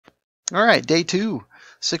All right, day 2,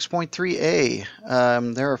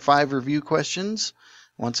 6.3a. There are 5 review questions.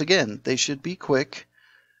 Once again, they should be quick.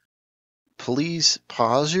 Please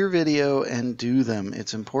pause your video and do them.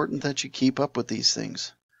 It's important that you keep up with these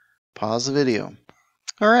things. Pause the video.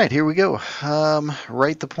 All right, here we go.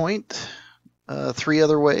 Write the point 3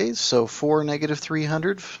 other ways. So 4, negative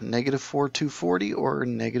 300, negative 4, 240, or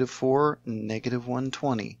negative 4, negative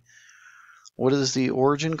 120. What is the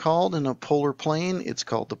origin called in a polar plane? It's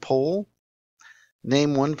called the pole.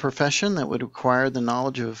 Name one profession that would require the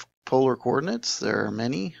knowledge of polar coordinates. There are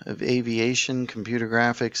many, of aviation, computer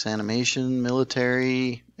graphics, animation,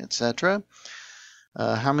 military, etc.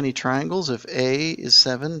 How many triangles? If A is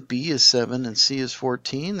 7, B is 7, and C is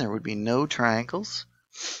 14, there would be no triangles.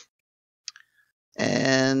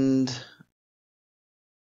 And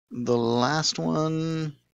the last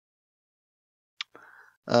one,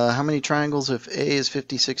 how many triangles if A is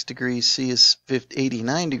 56 degrees, C is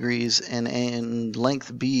 89 degrees, and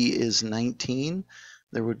length B is 19?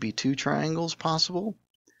 There would be 2 triangles possible,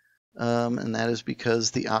 and that is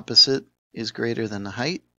because the opposite is greater than the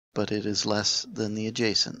height, but it is less than the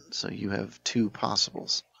adjacent. So you have 2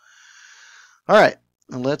 possibles. All right,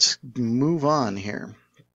 let's move on here.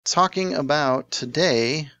 Talking about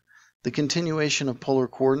today the continuation of polar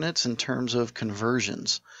coordinates in terms of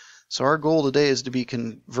conversions. So our goal today is to be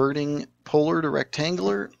converting polar to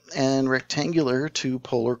rectangular and rectangular to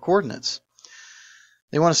polar coordinates.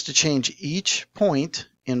 They want us to change each point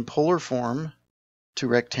in polar form to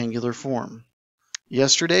rectangular form.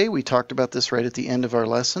 Yesterday we talked about this right at the end of our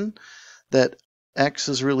lesson, that x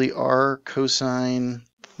is really r cosine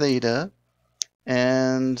theta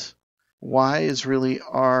and y is really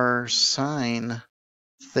r sine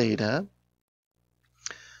theta.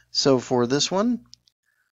 So for this one,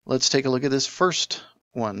 let's take a look at this first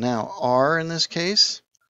one. Now, r in this case,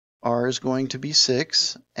 r is going to be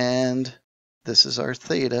 6, and this is our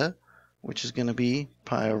theta, which is going to be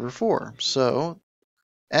pi over 4. So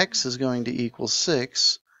x is going to equal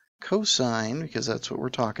 6 cosine, because that's what we're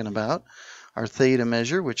talking about, our theta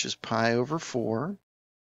measure, which is pi over 4.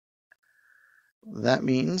 That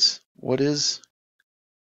means, what is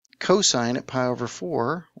cosine at pi over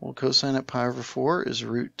 4? Well, cosine at pi over 4 is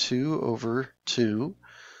root 2 over 2.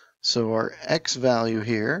 So our x value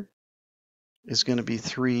here is going to be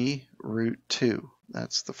 3 root 2.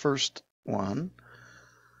 That's the first one.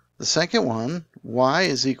 The second one, y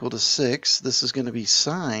is equal to 6. This is going to be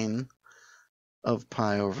sine of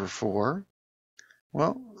pi over 4.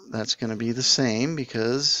 Well, that's going to be the same,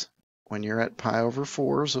 because when you're at pi over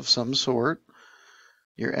 4s of some sort,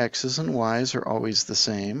 your x's and y's are always the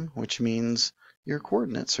same, which means your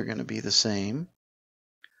coordinates are going to be the same.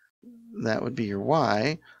 That would be your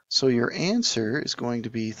y. So your answer is going to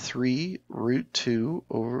be 3 root 2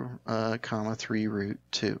 over comma 3 root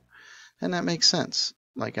 2. And that makes sense.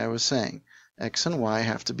 Like I was saying, x and y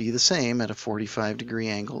have to be the same at a 45-degree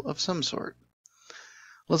angle of some sort.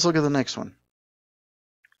 Let's look at the next one.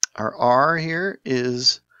 Our r here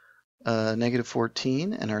is negative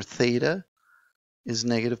 14, and our theta is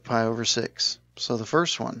negative pi over 6. So the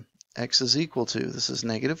first one, x is equal to, this is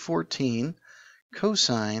negative 14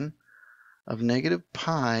 cosine of negative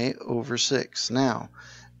pi over 6. Now,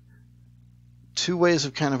 2 ways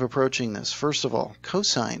of kind of approaching this. First of all,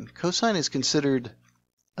 cosine. Cosine is considered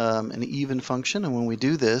an even function, and when we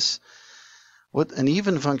do this, what an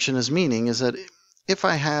even function is meaning is that if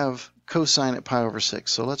I have cosine at pi over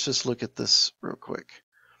 6, so let's just look at this real quick.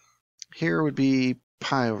 Here would be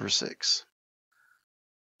pi over 6.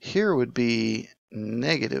 Here would be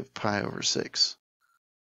negative pi over 6.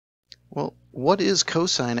 Well, what is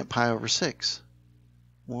cosine at pi over 6?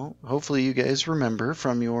 Well, hopefully you guys remember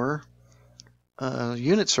from your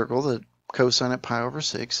unit circle that cosine at pi over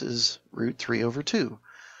 6 is root 3 over 2.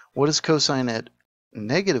 What is cosine at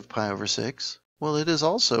negative pi over 6? Well, it is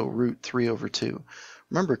also root 3 over 2.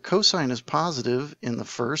 Remember, cosine is positive in the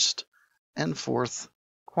first and fourth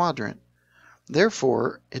quadrant.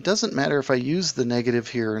 Therefore, it doesn't matter if I use the negative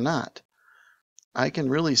here or not. I can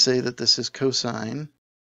really say that this is cosine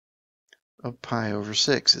of pi over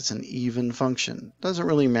 6. It's an even function. Doesn't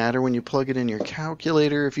really matter when you plug it in your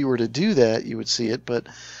calculator. If you were to do that, you would see it, but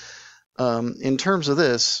in terms of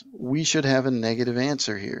this, we should have a negative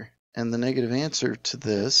answer here. And the negative answer to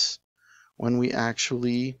this, when we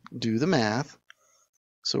actually do the math,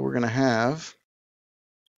 so we're going to have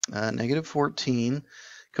negative 14.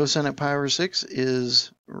 Cosine at pi over 6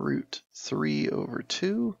 is root 3 over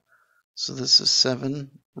 2. So this is 7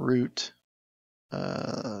 root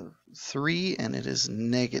 3, and it is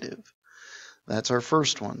negative. That's our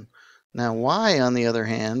first one. Now y, on the other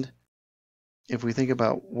hand, if we think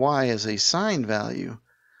about y as a sine value,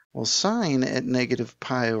 Well, sine at negative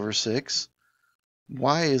pi over 6,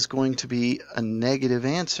 y is going to be a negative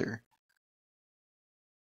answer.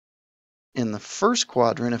 In the first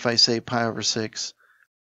quadrant, if I say pi over 6,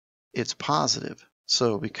 it's positive.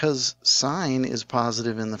 So because sine is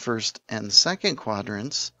positive in the first and second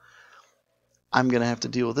quadrants, I'm going to have to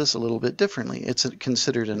deal with this a little bit differently. It's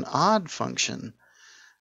considered an odd function.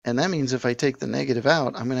 And that means if I take the negative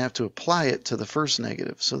out, I'm going to have to apply it to the first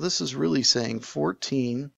negative. So this is really saying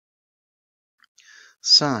 14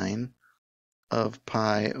 sine of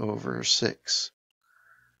pi over 6.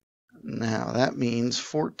 Now that means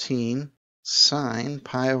 14 sine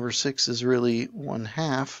pi over 6 is really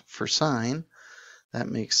 1/2 for sine. That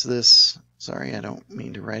makes this, sorry, I don't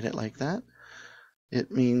mean to write it like that. It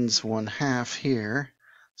means 1/2 here,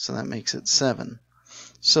 so that makes it 7.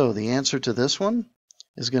 So the answer to this one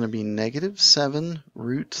is going to be -7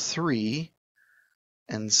 root 3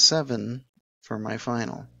 and 7 for my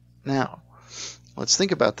final. Now, let's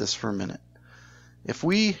think about this for a minute. If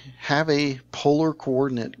we have a polar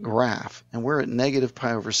coordinate graph and we're at negative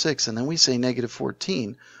pi over 6 and then we say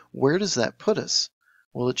 -14, where does that put us?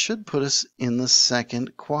 Well, it should put us in the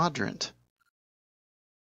second quadrant.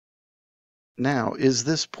 Now, is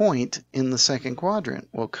this point in the second quadrant?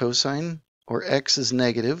 Well, cosine or x is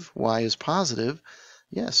negative, y is positive.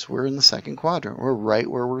 Yes, we're in the second quadrant. We're right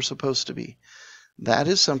where we're supposed to be. That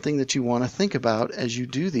is something that you want to think about as you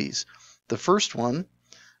do these. The first one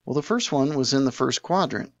was in the first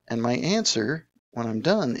quadrant, and my answer, when I'm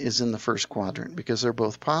done, is in the first quadrant because they're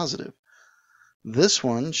both positive. This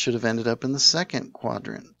one should have ended up in the second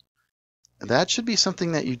quadrant. That should be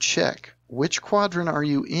something that you check. Which quadrant are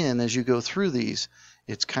you in as you go through these?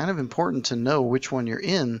 It's kind of important to know which one you're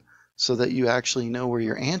in so that you actually know where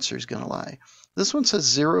your answer is going to lie. This one says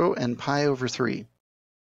 0 and pi over 3.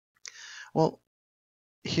 Well,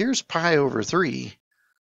 here's pi over 3.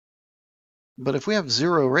 But if we have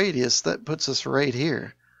 0 radius, that puts us right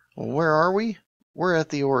here. Well, where are we? We're at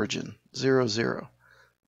the origin, 0, 0.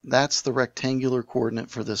 That's the rectangular coordinate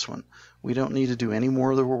for this one. We don't need to do any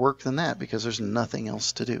more of the work than that because there's nothing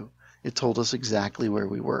else to do. It told us exactly where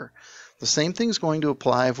we were. The same thing is going to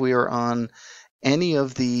apply if we are on any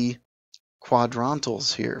of the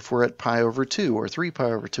quadrantals here. If we're at pi over 2 or 3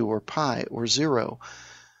 pi over 2 or pi or 0,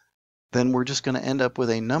 then we're just going to end up with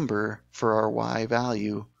a number for our y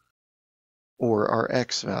value or our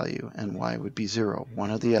x value, and y would be 0, one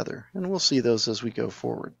or the other. And we'll see those as we go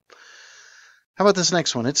forward. How about this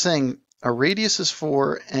next one? It's saying our radius is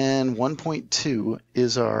 4 and 1.2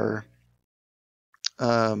 is our,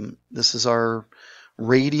 this is our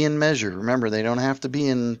radian measure. Remember, they don't have to be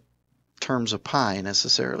in terms of pi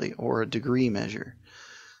necessarily, or a degree measure.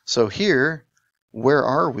 So here, where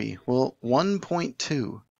are we? Well,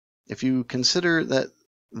 1.2. If you consider that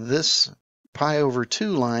this pi over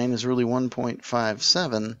 2 line is really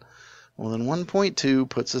 1.57, well then 1.2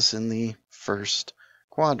 puts us in the first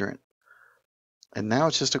quadrant. And now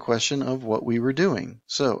it's just a question of what we were doing.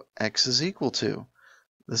 So x is equal to,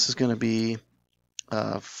 this is going to be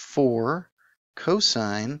 4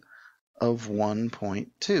 cosine of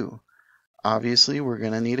 1.2. Obviously, we're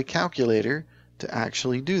going to need a calculator to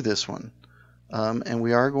actually do this one. And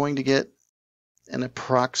we are going to get an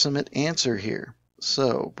approximate answer here.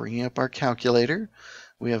 So bringing up our calculator,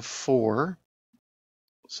 we have 4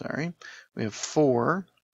 cosine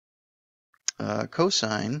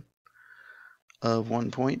of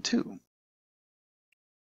 1.2.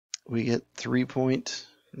 We get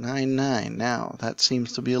 3.99. Now, that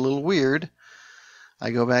seems to be a little weird. I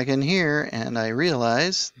go back in here and I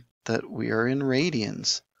realize that we are in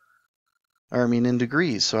radians. Or I mean in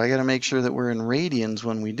degrees. So I got to make sure that we're in radians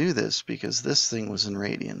when we do this because this thing was in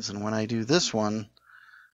radians. And when I do this one,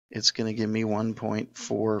 it's going to give me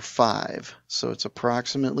 1.45. So it's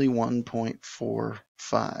approximately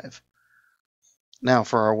 1.45. Now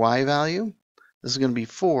for our y value, this is going to be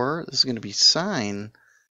 4. This is going to be sine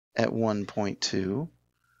at 1.2.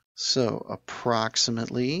 So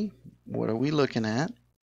approximately, what are we looking at?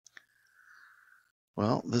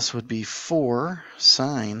 Well, this would be 4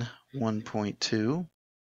 sine 1.2.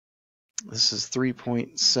 This is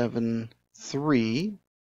 3.73.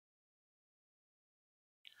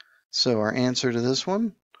 So our answer to this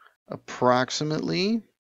one, approximately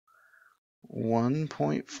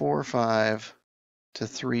 1.45 to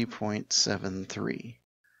 3.73.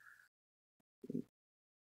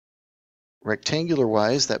 Rectangular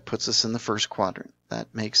wise, that puts us in the first quadrant.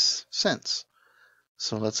 That makes sense.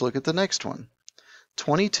 So let's look at the next one.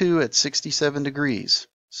 22 at 67 degrees.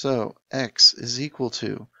 So x is equal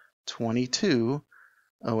to 22.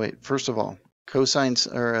 Oh wait, first of all, cosine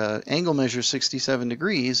or angle measure 67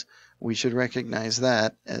 degrees, we should recognize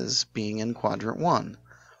that as being in quadrant 1.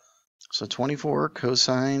 So 24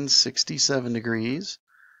 cosine 67 degrees,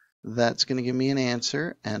 that's going to give me an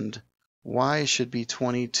answer, and y should be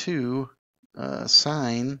 22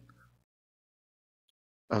 sine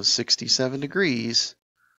of 67 degrees.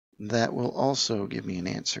 That will also give me an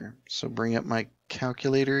answer. So bring up my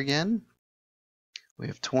calculator again. We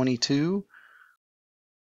have 22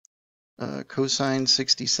 cosine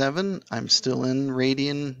 67. I'm still in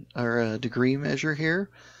radian or degree measure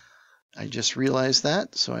here. I just realized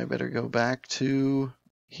that, so I better go back to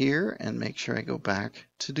here and make sure I go back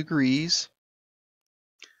to degrees.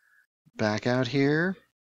 Back out here.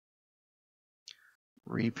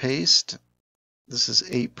 Repaste. This is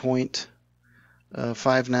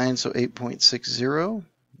 8.59, so 8.60.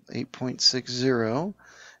 8.60.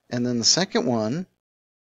 And then the second one,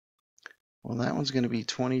 well, that one's going to be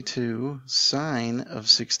 22 sine of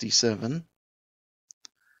 67.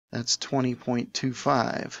 That's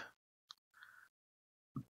 20.25.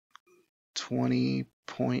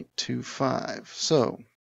 20.25. So,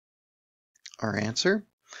 our answer,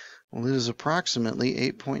 well, it is approximately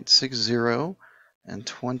 8.60 and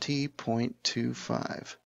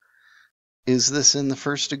 20.25. Is this in the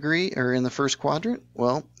first degree or in the first quadrant?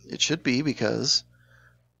 Well, it should be, because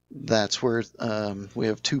that's where we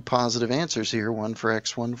have two positive answers here, one for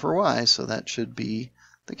x, one for y, so that should be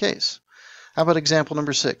the case. How about example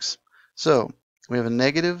number 6? So we have a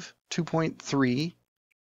negative 2.3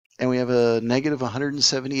 and we have a negative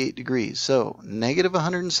 178 degrees. So negative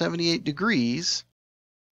 178 degrees,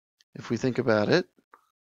 if we think about it,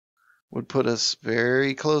 would put us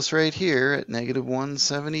very close right here at negative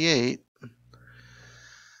 178.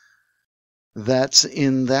 That's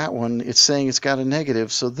in that one. It's saying it's got a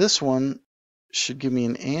negative, so this one should give me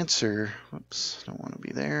an answer. Whoops, don't want to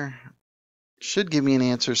be there. Should give me an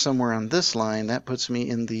answer somewhere on this line. That puts me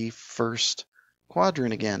in the first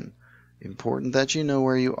quadrant again. Important that you know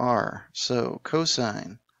where you are. So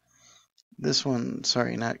cosine, this one,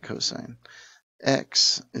 sorry, not cosine,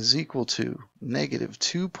 x is equal to negative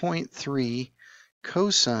 2.3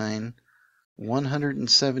 cosine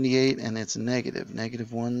 178, and it's negative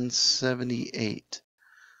 178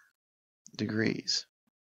 degrees.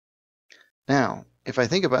 Now, if I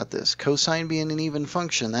think about this, cosine being an even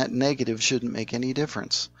function, that negative shouldn't make any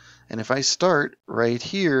difference. And if I start right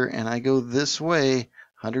here and I go this way,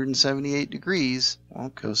 178 degrees,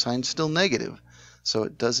 well, cosine's still negative. So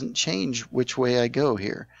it doesn't change which way I go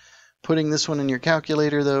here. Putting this one in your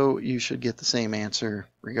calculator, though, you should get the same answer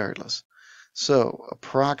regardless. So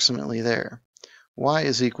approximately there. Y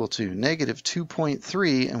is equal to negative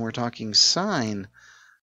 2.3, and we're talking sine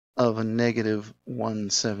of a negative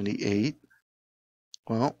 178.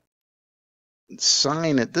 Well,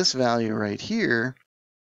 sine at this value right here,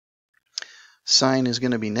 sine is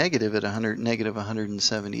going to be negative at negative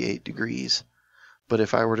 178 degrees. But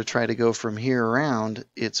if I were to try to go from here around,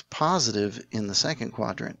 it's positive in the second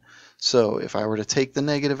quadrant. So if I were to take the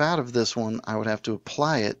negative out of this one, I would have to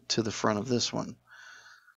apply it to the front of this one.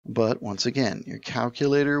 But once again, your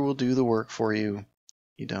calculator will do the work for you.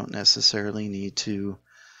 You don't necessarily need to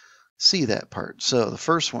see that part. So the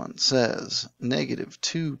first one says negative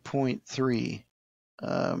 2.3.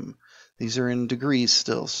 These are in degrees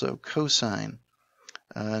still, so cosine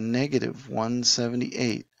negative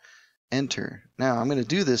 178. Enter. Now I'm going to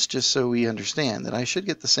do this just so we understand that I should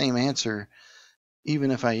get the same answer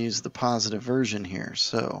even if I use the positive version here.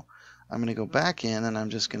 So I'm going to go back in and I'm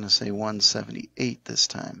just going to say 178 this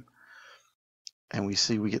time. And we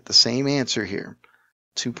see we get the same answer here,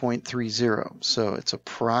 2.30. So it's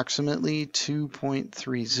approximately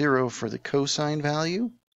 2.30 for the cosine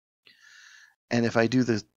value. And if I do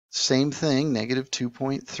the same thing, negative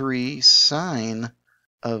 2.3 sine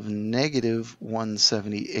of negative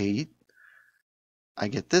 178, I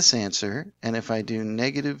get this answer. And if I do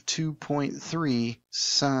negative 2.3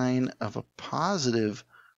 sine of a positive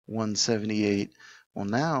 178, well,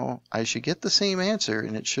 now I should get the same answer,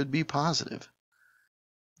 and it should be positive.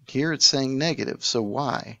 Here it's saying negative, so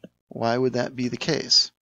why? Why would that be the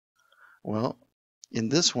case? Well, in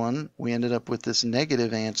this one, we ended up with this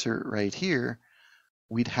negative answer right here.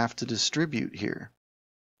 We'd have to distribute here.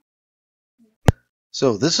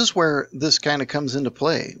 So this is where this kind of comes into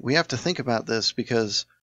play. We have to think about this, because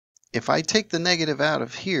if I take the negative out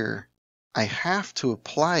of here, I have to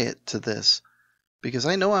apply it to this, because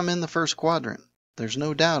I know I'm in the first quadrant. There's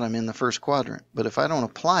no doubt I'm in the first quadrant. But if I don't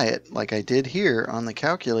apply it like I did here on the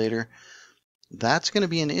calculator, that's going to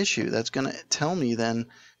be an issue. That's going to tell me then,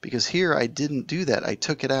 because here I didn't do that. I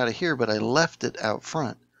took it out of here, but I left it out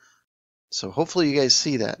front. So hopefully you guys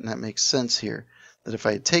see that, and that makes sense here. that if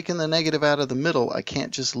I had taken the negative out of the middle, I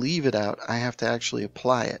can't just leave it out. I have to actually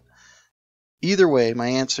apply it. Either way, my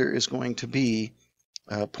answer is going to be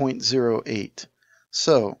 0.08.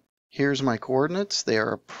 So here's my coordinates. They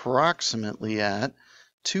are approximately at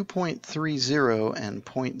 2.30 and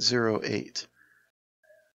 0.08.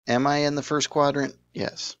 Am I in the first quadrant?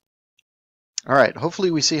 Yes. All right,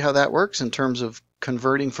 hopefully we see how that works in terms of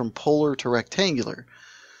converting from polar to rectangular.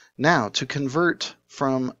 Now, to convert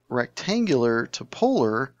from rectangular to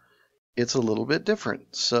polar, it's a little bit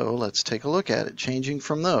different. So let's take a look at it, changing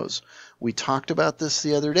from those. We talked about this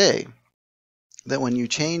the other day, that when you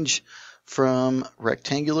change from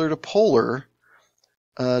rectangular to polar,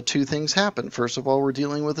 two things happen. First of all, we're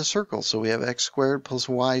dealing with a circle, so we have x squared plus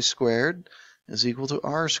y squared is equal to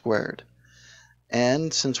r squared.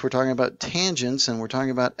 And since we're talking about tangents and we're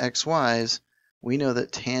talking about xy's, we know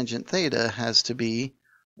that tangent theta has to be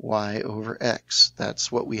y over x.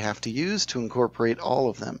 That's what we have to use to incorporate all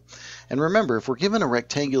of them. And remember, if we're given a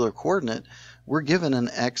rectangular coordinate, we're given an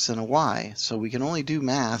x and a y, so we can only do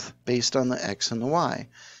math based on the x and the y.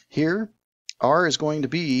 Here, r is going to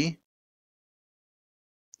be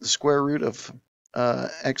the square root of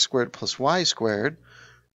x squared plus y squared,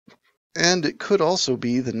 and it could also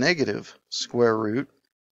be the negative square root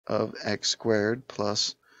of x squared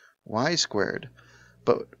plus y squared.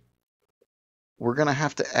 But we're going to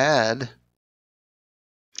have to add,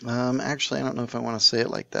 actually I don't know if I want to say it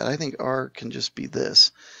like that. I think r can just be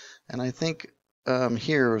this. And I think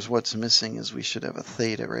here is what's missing is we should have a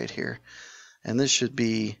theta right here. And this should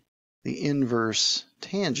be the inverse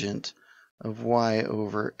tangent of y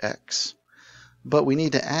over x. But we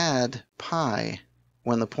need to add pi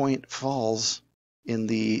when the point falls in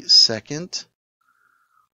the second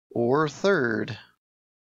or third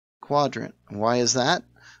quadrant. Why is that?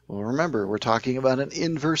 Well, remember, we're talking about an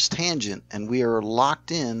inverse tangent, and we are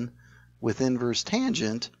locked in with inverse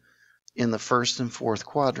tangent in the first and fourth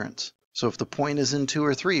quadrants. So if the point is in 2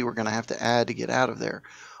 or 3, we're going to have to add to get out of there.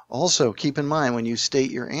 Also, keep in mind when you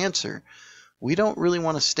state your answer, we don't really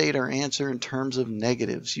want to state our answer in terms of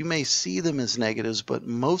negatives. You may see them as negatives, but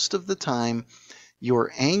most of the time,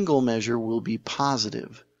 your angle measure will be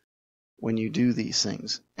positive when you do these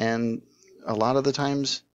things. And a lot of the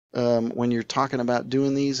times when you're talking about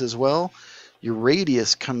doing these as well, your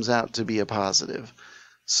radius comes out to be a positive.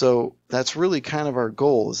 So that's really kind of our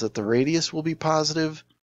goal, is that the radius will be positive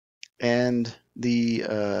and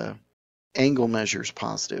the angle measure is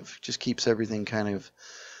positive. Just keeps everything kind of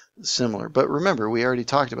similar. But remember, we already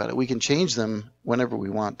talked about it. We can change them whenever we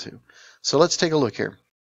want to. So let's take a look here.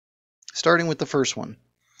 Starting with the first one,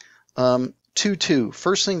 2, 2.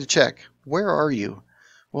 First thing to check, where are you?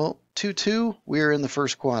 Well, 2, 2, we are in the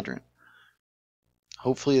first quadrant.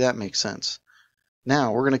 Hopefully that makes sense.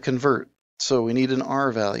 Now we're going to convert. So we need an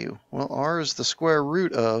r value. Well, r is the square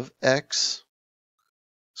root of x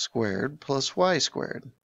squared plus y squared.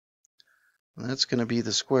 And that's going to be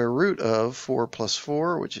the square root of 4 plus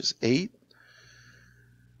 4, which is 8,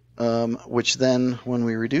 which then, when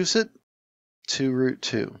we reduce it, 2 root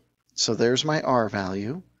 2. So there's my r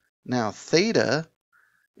value. Now theta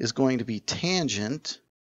is going to be tangent,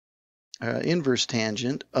 inverse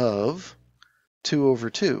tangent of 2 over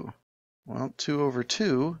 2. Well, 2 over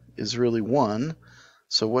 2 is really 1.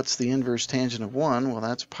 So what's the inverse tangent of 1? Well,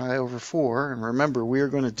 that's pi over 4. And remember, we are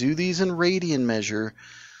going to do these in radian measure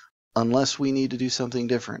unless we need to do something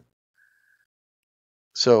different.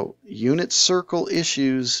 So unit circle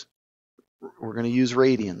issues, we're going to use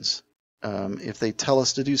radians. If they tell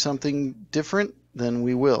us to do something different, then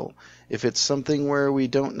we will. If it's something where we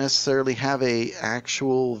don't necessarily have an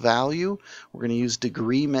actual value, we're going to use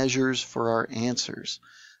degree measures for our answers.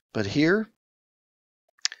 But here,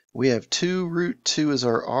 we have 2 root 2 as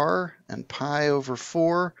our r, and pi over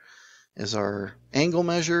 4 is our angle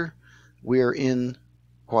measure. We are in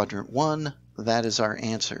quadrant 1. That is our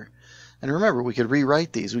answer. And remember, we could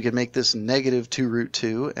rewrite these. We could make this negative 2 root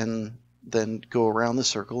 2 and then go around the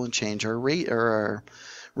circle and change our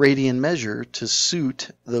radian measure to suit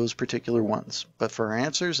those particular ones. But for our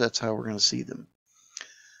answers, that's how we're going to see them.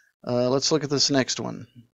 Let's look at this next one.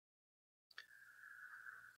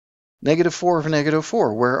 Negative 4 over negative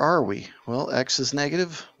 4. Where are we? Well, x is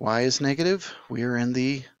negative, y is negative. We are in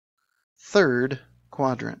the third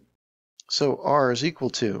quadrant. So r is equal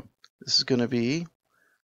to, this is going to be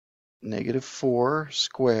negative 4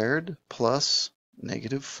 squared plus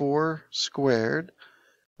negative 4 squared.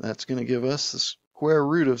 That's going to give us the square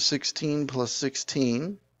root of 16 plus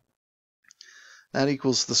 16. That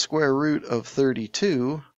equals the square root of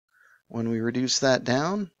 32. When we reduce that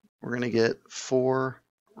down, we're going to get 4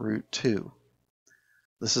 root 2.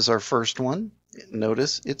 This is our first one.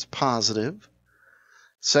 Notice it's positive.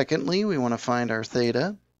 Secondly, we want to find our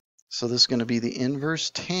theta. So this is going to be the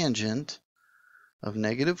inverse tangent of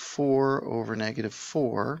 -4 over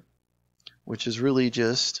 -4, which is really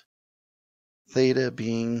just theta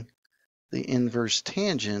being the inverse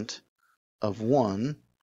tangent of 1.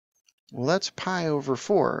 Well, that's pi over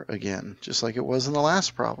 4 again, just like it was in the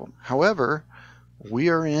last problem. However, we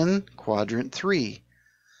are in quadrant 3,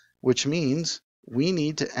 which means we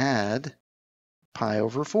need to add pi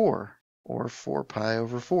over 4, or 4 pi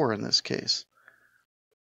over 4 in this case.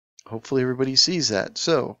 Hopefully everybody sees that.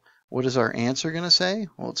 So what is our answer going to say?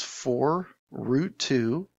 Well, it's 4 root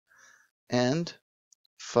 2 and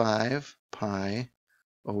 5 pi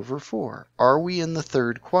over 4. Are we in the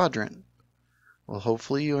third quadrant? Well,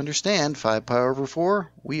 hopefully you understand 5 pi over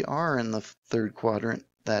 4. We are in the third quadrant.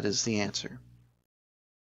 That is the answer.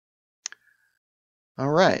 All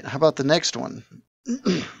right, how about the next one?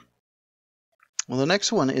 Well, the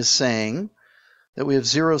next one is saying that we have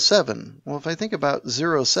 0, 7. Well, if I think about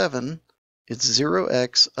 0, 7, it's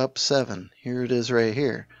 0x up 7. Here it is right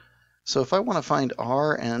here. So if I want to find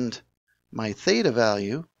r and my theta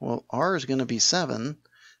value, well, r is going to be 7,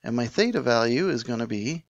 and my theta value is going to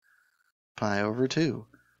be pi over 2.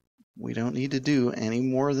 We don't need to do any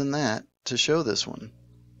more than that to show this one,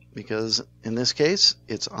 because in this case,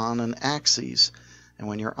 it's on an axis. And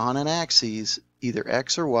when you're on an axis, either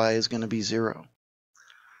x or y is going to be 0.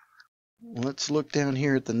 Let's look down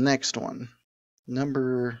here at the next one,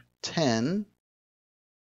 number 10.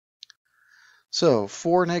 So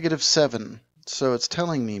 4 negative 7. So it's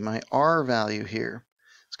telling me my r value here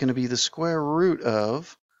is going to be the square root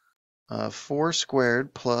of 4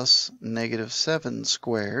 squared plus negative 7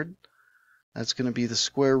 squared. That's going to be the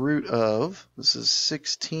square root of, this is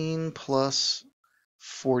 16 plus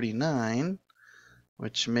 49,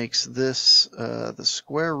 which makes this the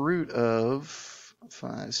square root of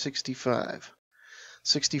 65.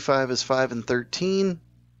 65 is 5 and 13,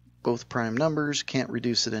 both prime numbers, can't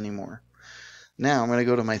reduce it anymore. Now I'm going to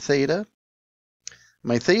go to my theta.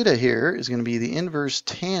 My theta here is going to be the inverse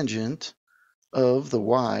tangent of the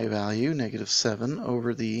y value, negative 7,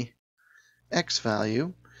 over the x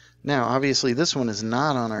value. Now obviously this one is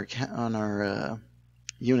not on our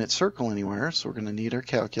unit circle anywhere, so we're going to need our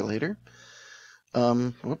calculator.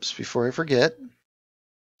 Whoops, before I forget,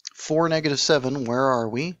 4 negative 7, where are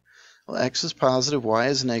we? Well, x is positive, y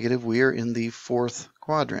is negative. We are in the fourth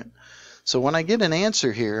quadrant. So when I get an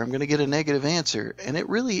answer here, I'm going to get a negative answer, and it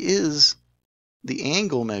really is the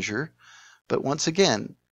angle measure. But once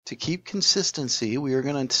again, to keep consistency, we are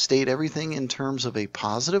going to state everything in terms of a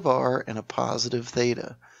positive r and a positive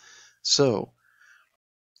theta. So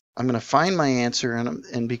I'm going to find my answer,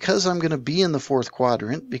 and because I'm going to be in the fourth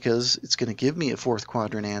quadrant, because it's going to give me a fourth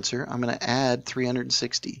quadrant answer, I'm going to add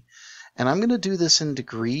 360. And I'm going to do this in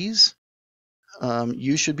degrees.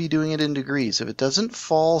 You should be doing it in degrees. If it doesn't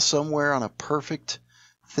fall somewhere on a perfect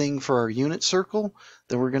thing for our unit circle,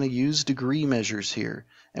 then we're going to use degree measures here.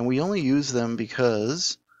 And we only use them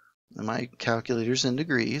because my calculator's in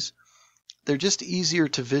degrees. They're just easier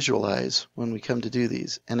to visualize when we come to do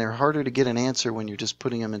these, and they're harder to get an answer when you're just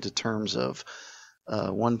putting them into terms of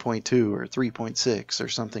 1.2 or 3.6 or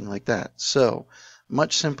something like that. So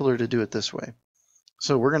much simpler to do it this way.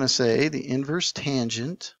 So we're going to say the inverse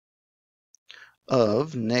tangent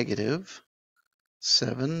of negative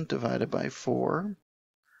 7 divided by 4.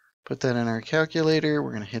 Put that in our calculator.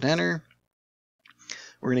 We're going to hit enter.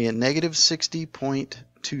 We're going to get negative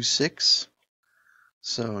 60.26.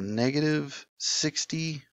 So negative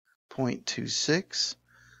 60.26.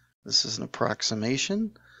 This is an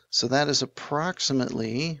approximation. So that is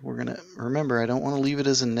approximately, we're going to, remember, I don't want to leave it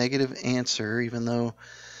as a negative answer, even though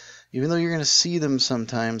you're going to see them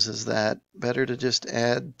sometimes as that. Better to just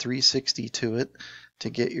add 360 to it to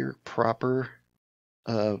get your proper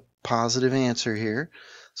positive answer here.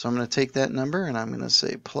 So I'm going to take that number and I'm going to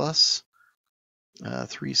say plus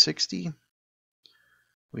 360.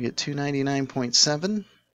 We get 299.7,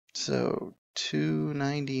 so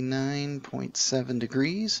 299.7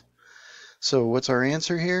 degrees. So what's our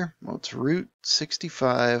answer here? Well, it's root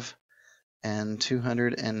 65 and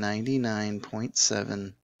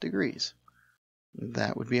 299.7 degrees.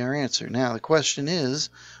 That would be our answer. Now the question is,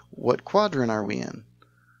 what quadrant are we in?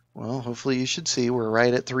 Well, hopefully you should see we're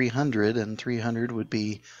right at 300, and 300 would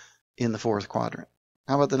be in the fourth quadrant.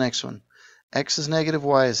 How about the next one? X is negative,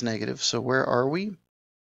 y is negative. So where are we?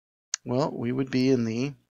 Well, we would be in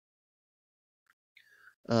the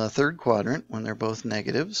third quadrant when they're both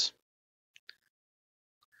negatives.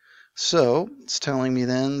 So it's telling me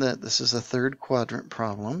then that this is a third quadrant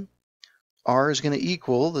problem. R is going to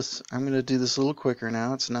equal this. I'm going to do this a little quicker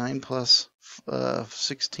now. It's 9 plus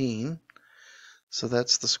 16. So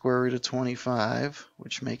that's the square root of 25,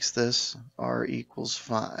 which makes this r equals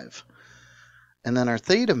 5. And then our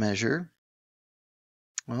theta measure,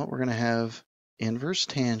 well, we're going to have inverse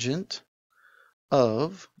tangent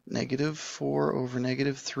of negative 4 over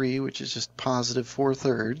negative 3, which is just positive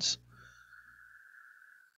 4/3.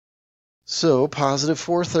 So positive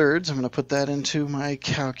 4/3, I'm going to put that into my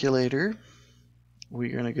calculator.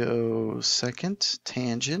 We're going to go second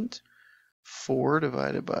tangent, 4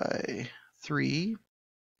 divided by 3.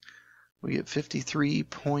 We get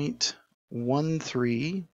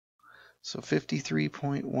 53.13, so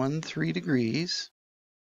 53.13 degrees.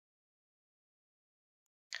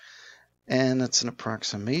 And that's an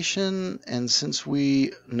approximation, and since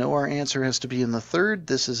we know our answer has to be in the third,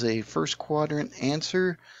 this is a first quadrant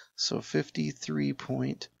answer, so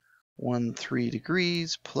 53.13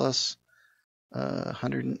 degrees plus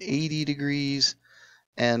 180 degrees.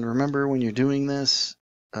 And remember, when you're doing this,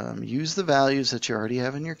 use the values that you already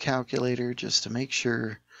have in your calculator just to make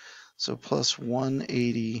sure. So plus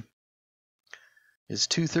 180 is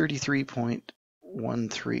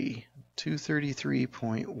 233.13.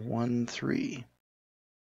 233.13.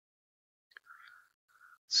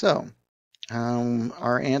 So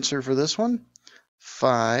our answer for this one,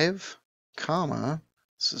 5 comma,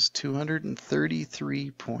 this is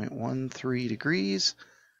 233.13 degrees,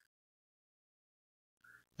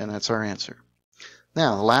 and that's our answer.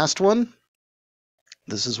 Now the last one,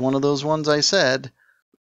 this is one of those ones I said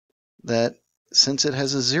that since it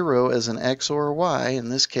has a 0 as an x or a y, in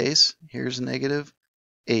this case, here's negative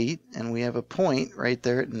 8, and we have a point right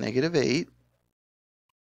there at negative 8.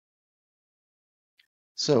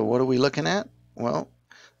 So what are we looking at? Well,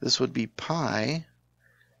 this would be pi,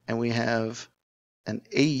 and we have an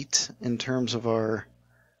 8 in terms of our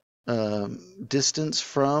distance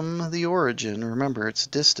from the origin. Remember, it's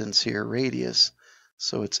distance here, radius.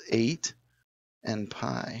 So it's 8 and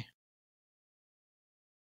pi.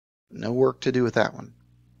 No work to do with that one.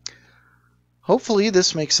 Hopefully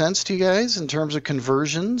this makes sense to you guys in terms of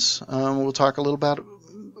conversions. We'll talk a little about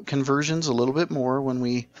conversions a little bit more when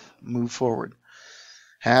we move forward.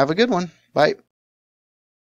 Have a good one. Bye.